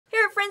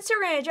friends, so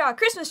we're going to draw a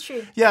Christmas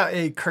tree. Yeah,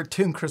 a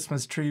cartoon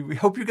Christmas tree. We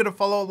hope you're going to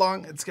follow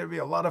along. It's going to be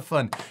a lot of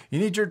fun. You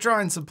need your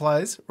drawing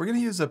supplies. We're going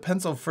to use a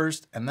pencil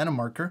first and then a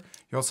marker.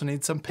 You also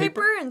need some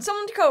paper. And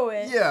someone to color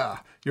with. Yeah.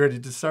 You ready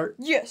to start?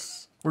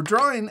 Yes. We're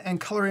drawing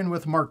and coloring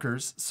with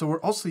markers, so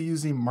we're also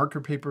using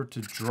marker paper to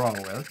draw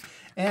with.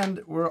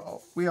 And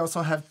we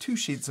also have 2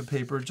 sheets of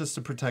paper just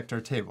to protect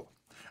our table.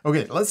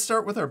 Okay, let's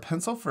start with our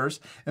pencil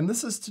first, and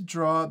this is to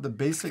draw the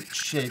basic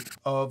shape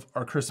of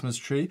our Christmas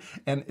tree.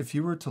 And if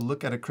you were to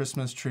look at a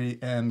Christmas tree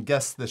and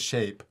guess the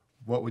shape,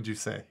 what would you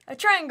say? A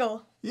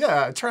triangle.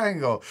 Yeah, a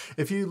triangle.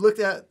 If you looked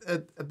at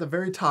the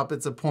very top,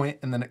 it's a point,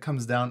 and then it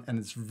comes down, and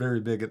it's very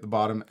big at the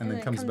bottom, and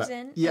then comes back.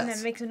 In, yes. And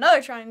then makes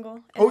another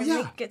triangle. And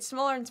then it gets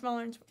smaller and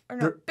smaller,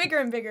 bigger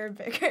and bigger and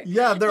bigger.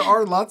 Yeah, there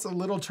are lots of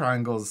little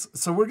triangles.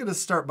 So we're going to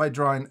start by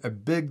drawing a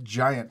big,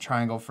 giant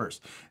triangle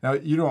first. Now,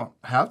 you don't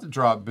have to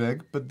draw it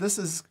big, but this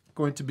is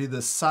going to be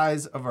the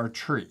size of our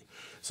tree.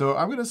 So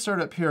I'm going to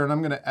start up here, and I'm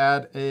going to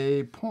add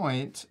a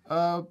point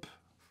up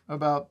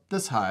about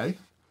this high.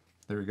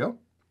 There we go.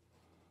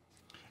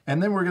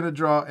 And then we're going to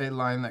draw a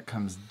line that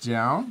comes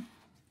down,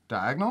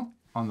 diagonal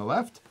on the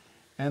left,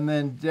 and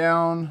then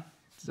down,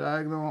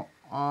 diagonal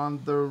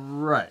on the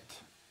right.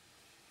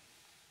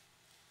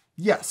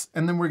 Yes,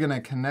 and then we're going to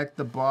connect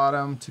the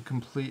bottom to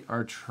complete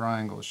our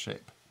triangle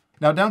shape.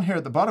 Now down here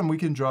at the bottom, we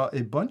can draw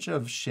a bunch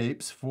of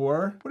shapes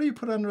for, what do you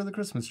put under the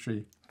Christmas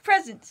tree?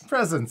 Presents.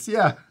 Presents,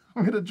 yeah.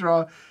 I'm going to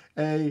draw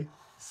a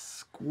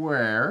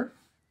square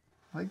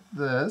like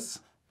this.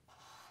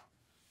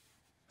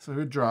 So we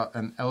would draw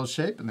an L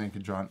shape, and then you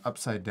could draw an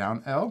upside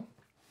down L.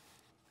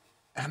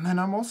 And then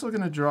I'm also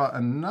going to draw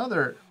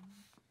another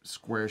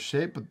square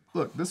shape, but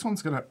look, this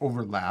one's going to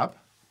overlap.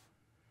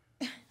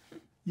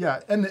 Yeah,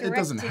 and it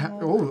doesn't have,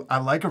 oh, I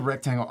like a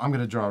rectangle. I'm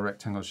going to draw a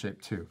rectangle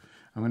shape too.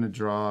 I'm going to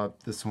draw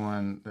this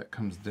one that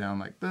comes down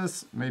like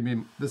this.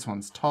 Maybe this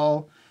one's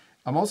tall.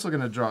 I'm also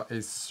going to draw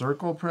a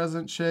circle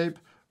present shape.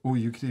 Oh,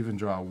 you could even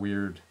draw a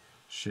weird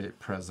shape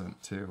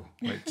present too,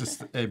 like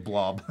just a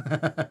blob.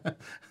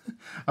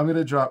 I'm going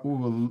to draw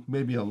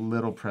maybe a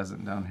little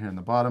present down here in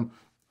the bottom.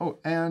 Oh,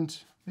 and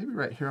maybe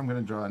right here I'm going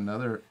to draw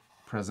another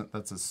present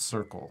that's a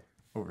circle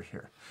over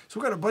here. So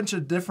we've got a bunch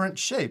of different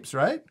shapes,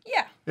 right?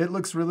 Yeah. It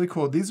looks really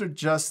cool. These are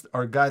just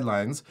our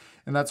guidelines,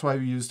 and that's why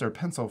we used our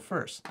pencil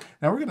first.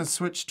 Now we're going to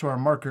switch to our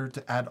marker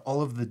to add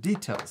all of the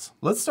details.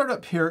 Let's start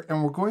up here,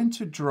 and we're going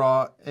to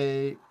draw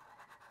a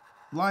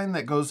line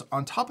that goes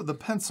on top of the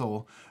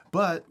pencil,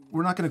 but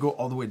we're not going to go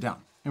all the way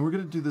down. And we're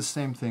going to do the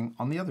same thing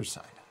on the other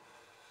side.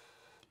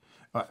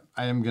 But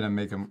I am going to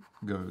make them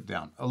go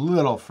down a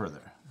little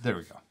further. There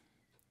we go.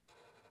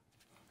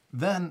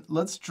 Then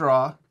let's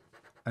draw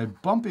a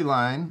bumpy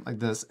line like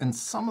this, and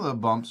some of the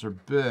bumps are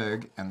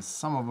big and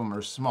some of them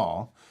are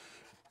small,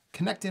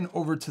 connecting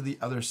over to the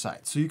other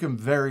side. So you can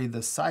vary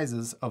the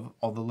sizes of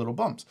all the little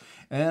bumps.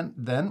 And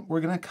then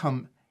we're going to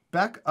come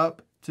back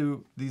up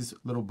to these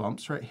little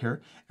bumps right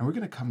here, and we're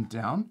going to come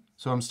down.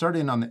 So I'm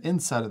starting on the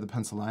inside of the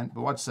pencil line,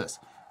 but watch this.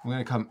 I'm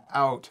going to come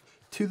out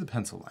to the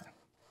pencil line,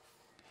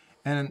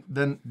 and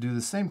then do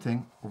the same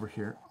thing over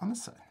here on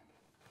this side.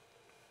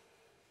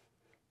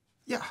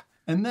 Yeah,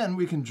 and then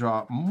we can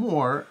draw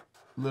more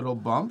little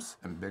bumps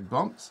and big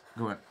bumps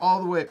going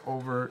all the way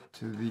over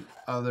to the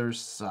other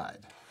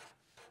side.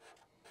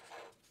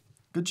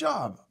 Good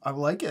job. I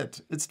like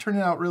it. It's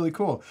turning out really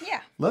cool.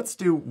 Yeah. Let's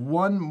do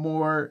one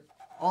more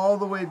all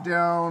the way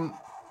down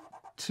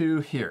to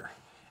here.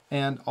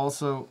 And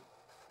also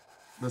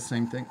the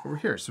same thing over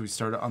here. So we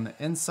started on the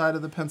inside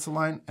of the pencil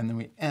line, and then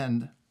we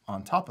end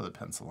on top of the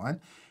pencil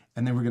line.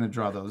 And then we're going to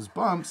draw those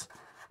bumps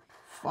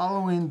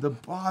following the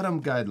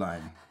bottom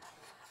guideline.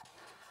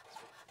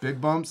 Big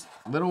bumps,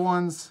 little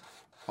ones,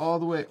 all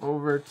the way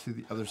over to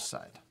the other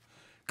side.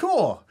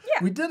 Cool.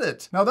 Yeah. We did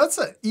it. Now that's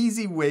an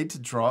easy way to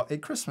draw a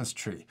Christmas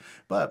tree,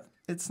 but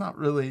it's not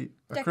really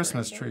a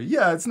Christmas tree.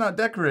 Yeah, it's not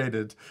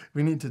decorated.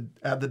 We need to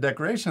add the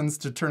decorations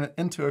to turn it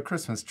into a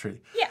Christmas tree.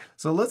 Yeah.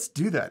 So let's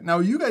do that. Now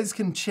you guys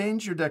can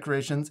change your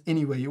decorations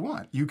any way you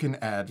want. You can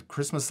add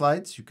Christmas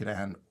lights, you could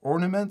add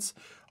ornaments,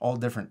 all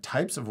different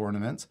types of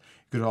ornaments.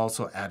 You could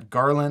also add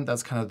garland.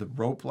 That's kind of the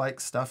rope-like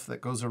stuff that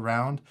goes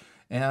around.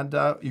 And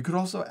you could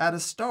also add a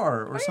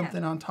star or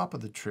something on top of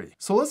the tree.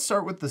 So let's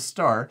start with the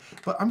star,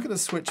 but I'm gonna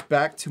switch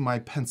back to my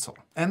pencil.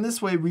 And this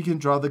way we can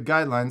draw the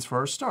guidelines for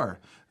our star.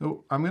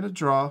 So I'm gonna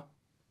draw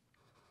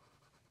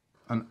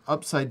an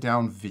upside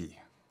down V.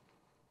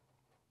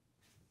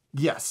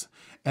 Yes,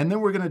 and then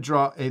we're gonna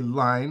draw a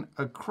line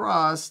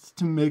across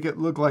to make it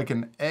look like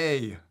an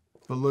A.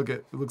 But look,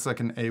 it looks like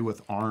an A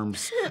with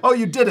arms. Oh,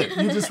 you did it.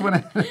 You just went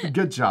ahead.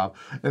 Good job.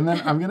 And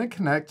then I'm going to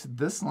connect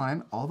this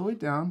line all the way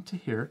down to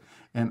here,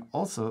 and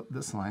also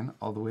this line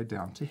all the way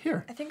down to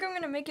here. I think I'm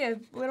going to make it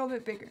a little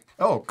bit bigger.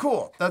 Oh,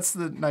 cool. That's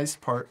the nice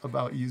part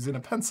about using a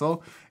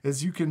pencil,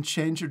 is you can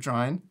change your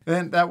drawing,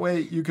 and that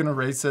way you can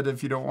erase it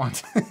if you don't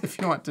want if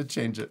you want to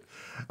change it.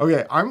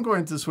 Okay, I'm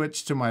going to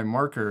switch to my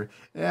marker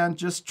and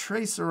just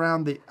trace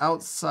around the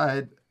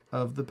outside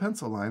of the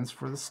pencil lines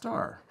for the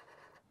star.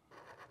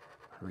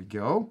 There we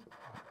go,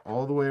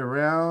 all the way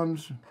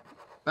around,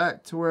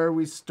 back to where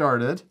we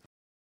started.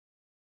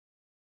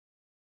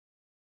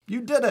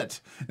 You did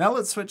it! Now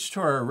let's switch to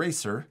our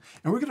eraser,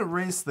 and we're going to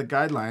erase the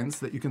guidelines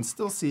that you can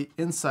still see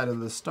inside of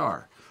the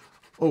star.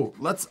 Oh,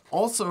 let's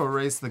also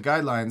erase the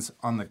guidelines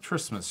on the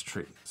Christmas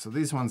tree. So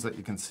these ones that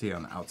you can see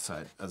on the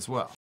outside as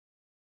well.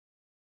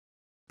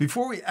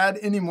 Before we add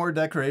any more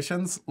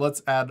decorations,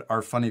 let's add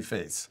our funny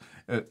face.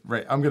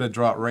 Right, I'm going to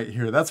draw it right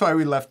here. That's why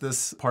we left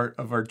this part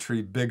of our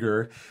tree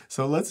bigger.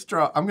 So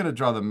I'm going to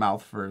draw the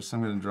mouth first.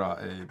 I'm going to draw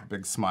a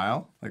big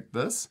smile like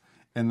this.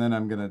 And then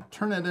I'm going to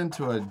turn it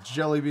into a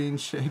jelly bean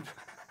shape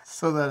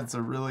so that it's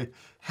a really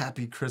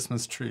happy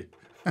Christmas tree.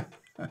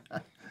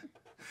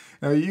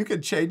 Now you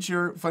could change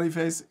your funny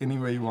face any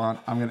way you want.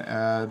 I'm going to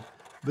add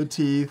the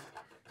teeth,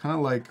 kind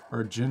of like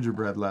our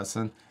gingerbread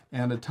lesson,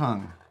 and a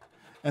tongue.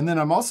 And then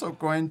I'm also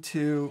going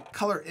to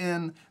color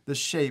in the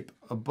shape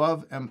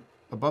above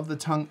the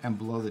tongue and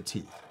below the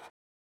teeth.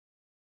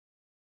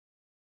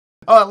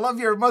 Oh, I love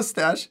your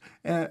mustache.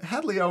 And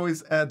Hadley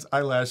always adds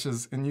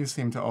eyelashes, and you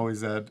seem to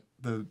always add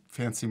the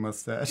fancy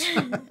mustache.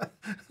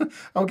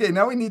 Okay,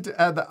 now we need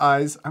to add the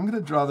eyes. I'm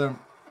going to draw them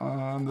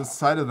on the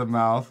side of the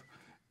mouth.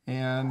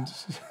 And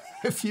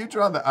if you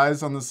draw the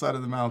eyes on the side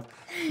of the mouth,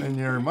 then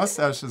your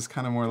mustache is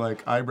kind of more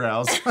like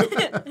eyebrows.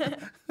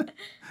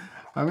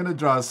 I'm going to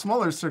draw a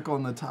smaller circle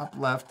in the top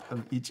left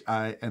of each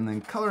eye and then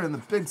color in the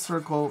big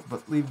circle,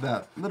 but leave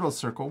that little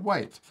circle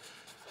white.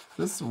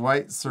 This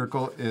white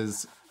circle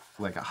is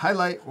like a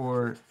highlight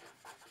or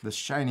the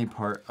shiny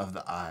part of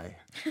the eye.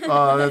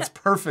 Oh, that's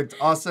perfect,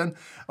 Austin.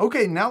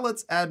 Okay, now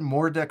let's add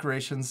more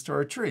decorations to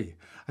our tree.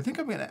 I think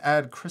I'm going to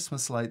add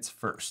Christmas lights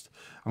first.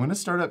 I'm going to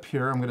start up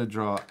here. I'm going to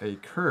draw a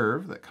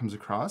curve that comes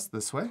across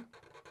this way.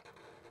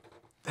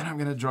 Then I'm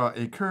going to draw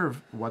a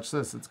curve. Watch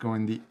this. It's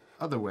going the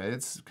other way.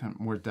 It's kind of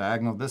more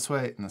diagonal this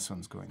way, and this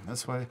one's going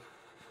this way.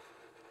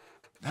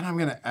 Then I'm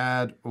going to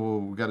add, oh,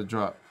 we got to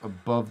draw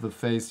above the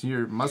face.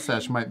 Your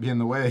mustache might be in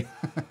the way.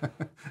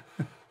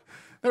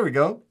 There we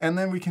go. And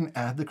then we can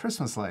add the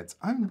Christmas lights.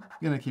 I'm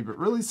going to keep it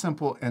really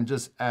simple and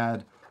just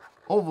add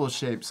oval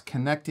shapes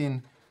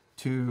connecting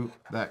to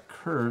that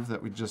curve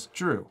that we just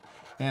drew.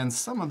 And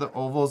some of the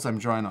ovals I'm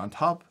drawing on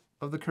top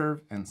of the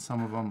curve and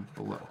some of them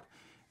below.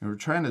 And we're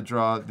trying to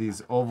draw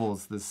these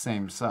ovals the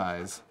same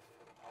size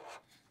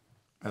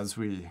as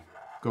we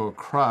go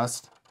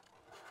across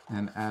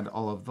and add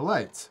all of the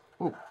lights.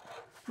 Oh,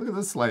 look at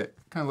this light.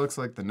 Kind of looks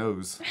like the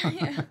nose.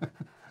 Yeah.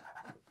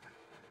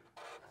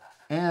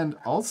 And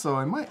also,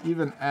 I might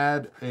even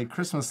add a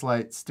Christmas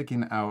light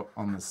sticking out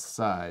on the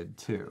side,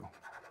 too.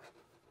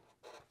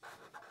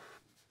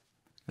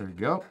 There we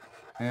go.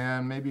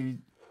 And maybe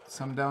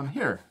some down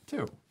here,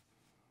 too.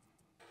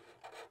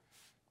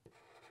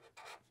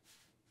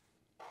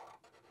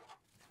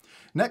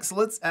 Next,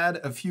 let's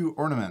add a few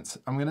ornaments.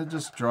 I'm going to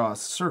just draw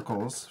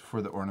circles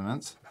for the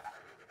ornaments.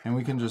 And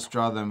we can just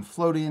draw them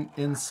floating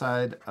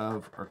inside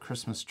of our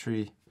Christmas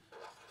tree.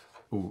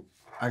 Ooh,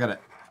 I got to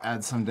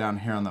add some down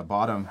here on the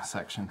bottom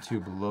section too,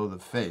 below the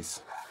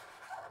face.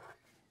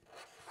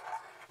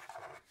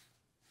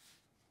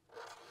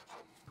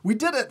 We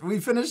did it!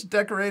 We finished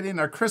decorating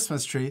our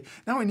Christmas tree.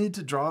 Now we need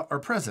to draw our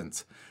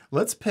presents.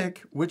 Let's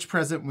pick which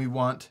present we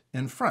want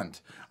in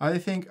front. I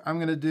think I'm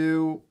going to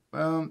do...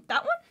 that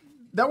one?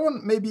 That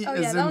one maybe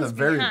is in the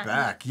very behind.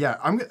 back. Yeah,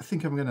 I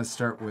think I'm going to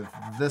start with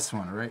this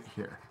one right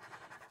here.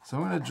 So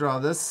I'm going to draw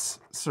this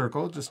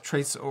circle, just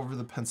trace over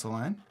the pencil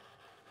line.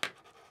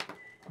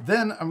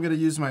 Then I'm going to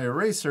use my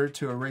eraser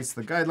to erase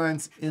the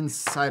guidelines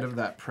inside of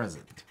that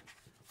present.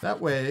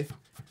 That way,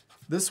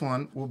 this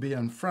one will be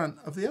in front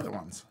of the other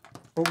ones,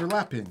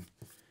 overlapping.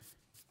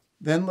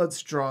 Then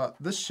let's draw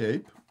this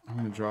shape. I'm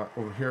going to draw it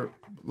over here.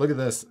 Look at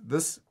this.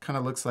 This kind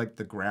of looks like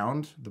the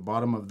ground, the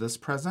bottom of this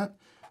present.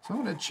 So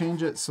I'm going to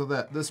change it so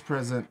that this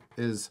present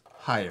is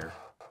higher.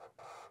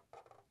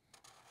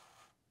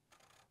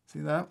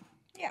 See that?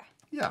 Yeah.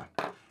 Yeah.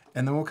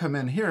 And then we'll come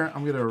in here.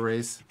 I'm going to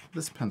erase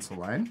this pencil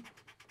line.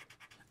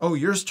 Oh,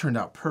 yours turned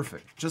out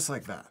perfect, just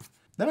like that.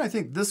 Then I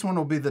think this one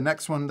will be the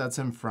next one that's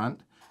in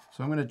front.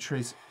 So I'm going to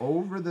trace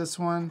over this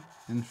one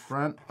in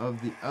front of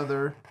the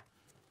other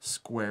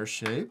square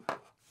shape.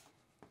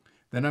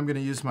 Then I'm going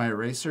to use my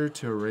eraser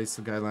to erase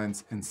the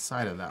guidelines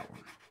inside of that one.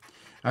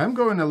 I'm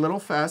going a little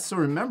fast, so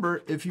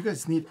remember, if you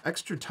guys need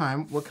extra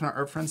time, what can our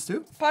art friends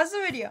do? Pause the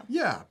video.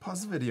 Yeah,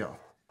 pause the video.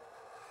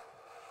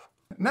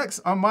 Next,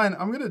 on mine,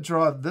 I'm going to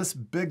draw this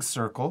big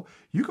circle.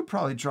 You could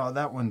probably draw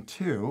that one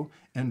too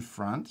in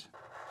front.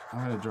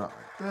 I'm going to draw it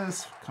like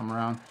this, come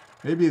around.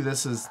 Maybe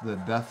this is the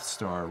Death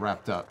Star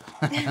wrapped up.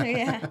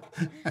 Yeah.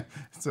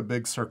 It's a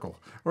big circle.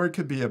 Or it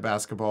could be a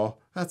basketball.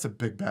 That's a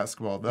big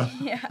basketball, though.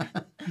 Yeah.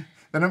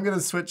 Then I'm going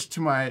to switch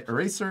to my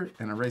eraser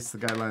and erase the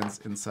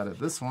guidelines inside of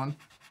this one.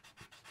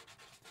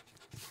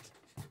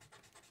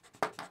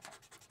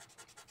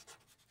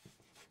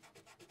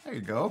 There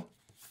you go.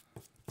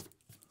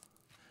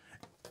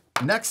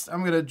 Next, I'm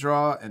going to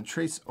draw and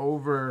trace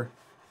over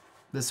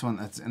this one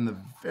that's in the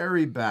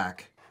very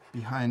back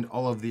behind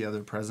all of the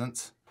other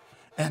presents.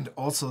 And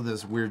also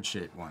this weird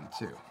shaped one,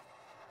 too.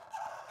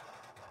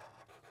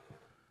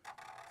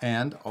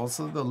 And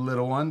also the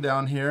little one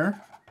down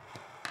here.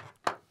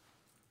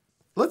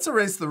 Let's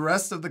erase the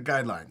rest of the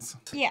guidelines.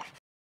 Yeah.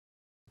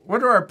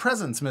 What are our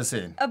presents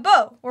missing? A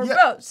bow or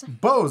bows.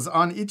 Bows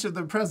on each of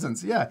the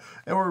presents, yeah.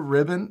 Or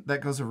ribbon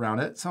that goes around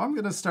it. So I'm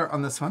gonna start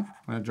on this one.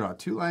 I'm gonna draw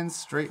 2 lines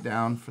straight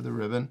down for the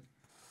ribbon.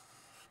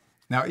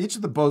 Now each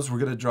of the bows we're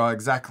gonna draw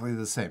exactly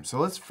the same. So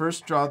let's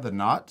first draw the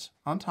knot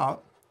on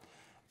top.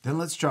 Then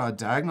let's draw a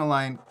diagonal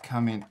line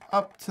coming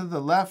up to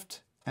the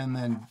left and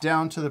then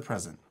down to the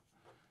present.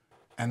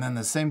 And then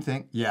the same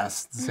thing,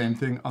 yes, the same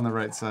thing on the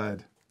right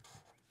side.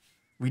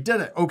 We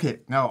did it. Okay,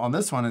 now on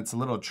this one, it's a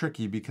little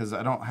tricky because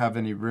I don't have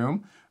any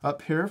room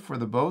up here for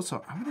the bow.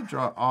 So I'm gonna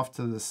draw it off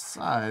to the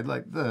side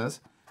like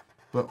this,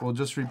 but we'll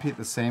just repeat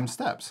the same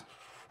steps.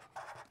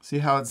 See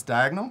how it's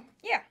diagonal?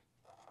 Yeah.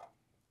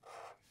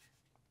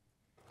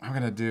 I'm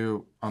gonna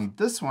do, on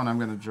this one, I'm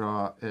gonna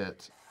draw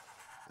it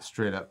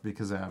straight up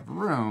because I have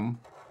room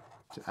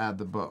to add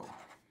the bow.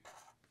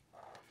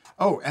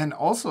 Oh, and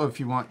also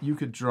if you want, you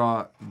could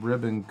draw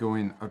ribbon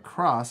going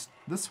across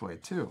this way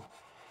too.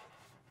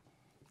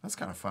 That's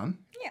kind of fun.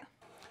 Yeah.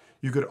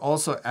 You could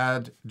also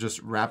add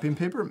just wrapping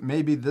paper.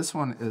 Maybe this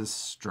one is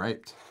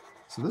striped.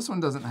 So this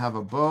one doesn't have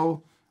a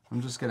bow. I'm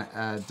just gonna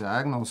add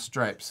diagonal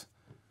stripes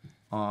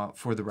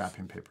for the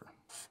wrapping paper.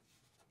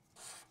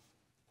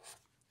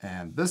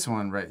 And this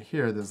one right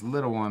here, this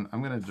little one,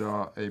 I'm gonna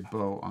draw a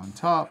bow on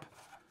top,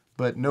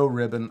 but no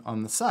ribbon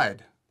on the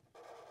side.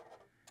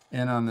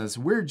 And on this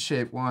weird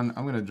shaped one,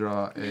 I'm gonna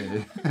draw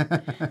a,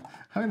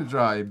 I'm gonna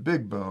draw a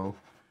big bow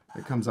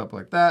that comes up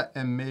like that,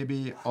 and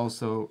maybe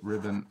also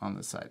ribbon on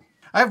the side.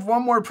 I have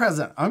one more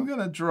present. I'm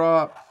gonna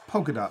draw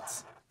polka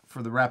dots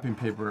for the wrapping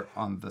paper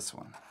on this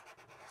one.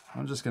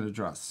 I'm just gonna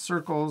draw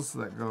circles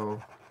that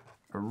go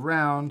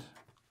around.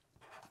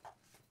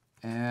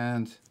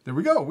 And there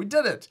we go, we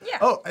did it. Yeah.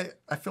 Oh,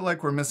 I feel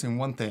like we're missing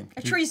one thing.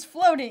 A tree's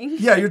floating.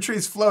 Yeah, your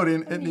tree's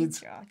floating. It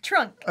needs a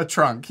trunk. A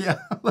trunk, yeah.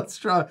 Let's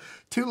draw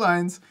 2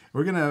 lines.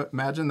 We're gonna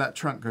imagine that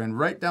trunk going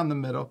right down the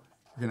middle.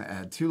 We're gonna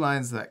add 2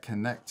 lines that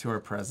connect to our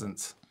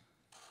presents.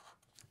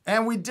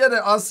 And we did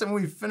it, Austin.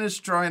 We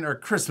finished drawing our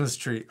Christmas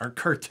tree, our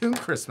cartoon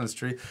Christmas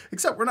tree,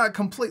 except we're not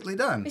completely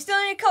done. We still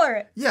need to color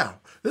it. Yeah,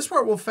 this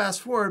part we'll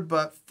fast forward,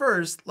 but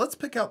first, let's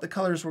pick out the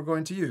colors we're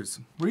going to use.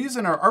 We're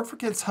using our Art for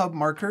Kids Hub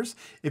markers.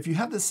 If you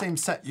have the same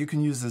set, you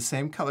can use the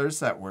same colors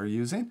that we're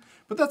using,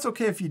 but that's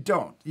okay if you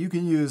don't. You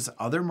can use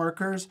other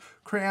markers,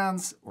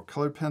 crayons, or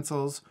colored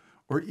pencils,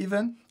 or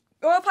even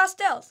oil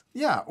pastels.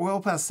 Yeah, oil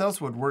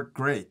pastels would work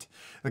great.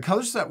 The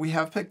colors that we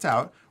have picked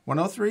out,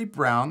 103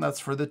 brown,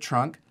 that's for the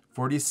trunk,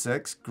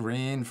 46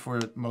 green for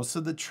most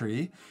of the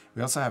tree.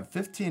 We also have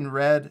 15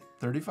 red,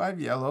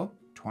 35 yellow,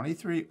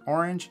 23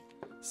 orange,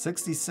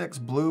 66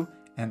 blue,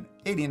 and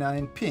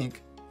 89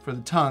 pink for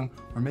the tongue,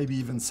 or maybe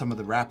even some of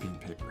the wrapping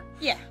paper.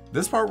 Yeah.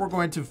 This part we're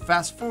going to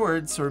fast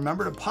forward, so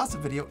remember to pause the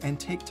video and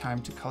take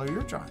time to color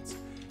your drawings.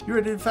 You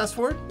ready to fast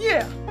forward?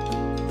 Yeah.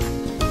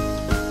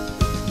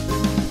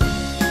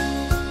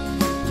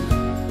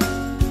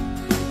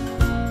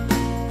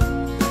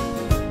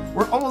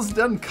 We're almost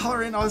done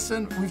coloring,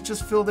 Austin. We've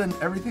just filled in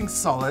everything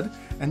solid,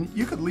 and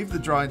you could leave the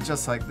drawing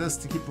just like this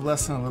to keep the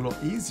lesson a little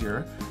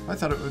easier. I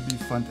thought it would be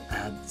fun to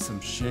add some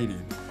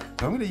shading.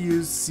 So I'm gonna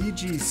use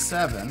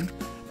CG7,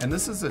 and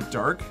this is a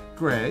dark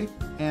gray,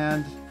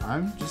 and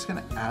I'm just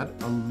gonna add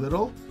a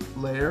little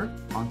layer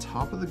on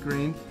top of the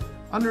green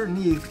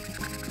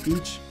underneath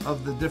each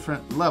of the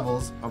different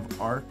levels of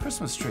our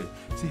Christmas tree.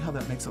 See how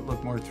that makes it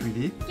look more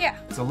 3D? Yeah.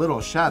 It's a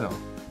little shadow.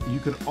 You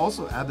could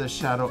also add this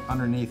shadow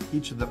underneath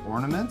each of the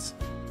ornaments,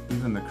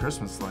 even the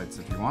Christmas lights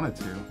if you wanted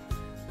to.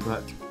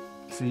 But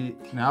see,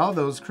 now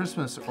those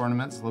Christmas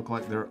ornaments look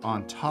like they're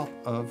on top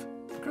of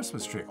the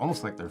Christmas tree,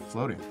 almost like they're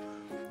floating.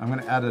 I'm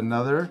gonna add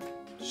another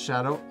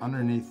shadow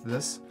underneath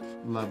this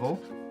level.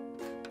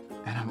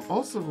 And I'm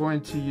also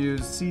going to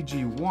use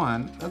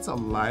CG1, that's a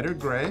lighter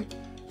gray.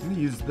 I'm gonna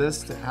use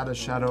this to add a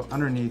shadow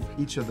underneath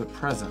each of the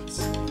presents.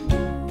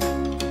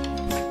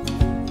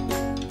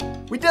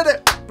 We did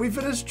it! We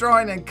finished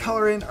drawing and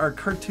coloring our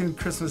cartoon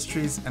Christmas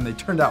trees, and they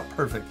turned out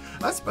perfect.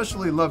 I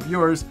especially love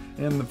yours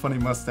and the funny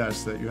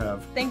mustache that you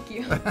have. Thank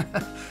you.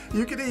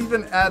 You could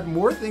even add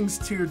more things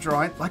to your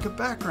drawing, like a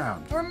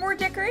background. Or more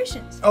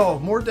decorations. Oh,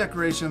 more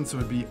decorations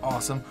would be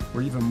awesome,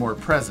 or even more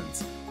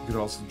presents. You could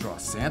also draw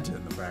Santa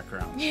in the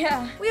background.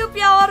 Yeah. We hope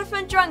you had a lot of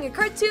fun drawing a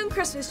cartoon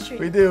Christmas tree.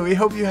 We do. We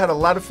hope you had a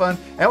lot of fun,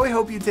 and we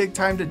hope you take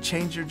time to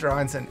change your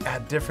drawings and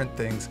add different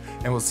things.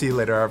 And we'll see you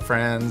later, our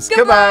friends.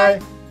 Goodbye.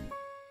 Goodbye.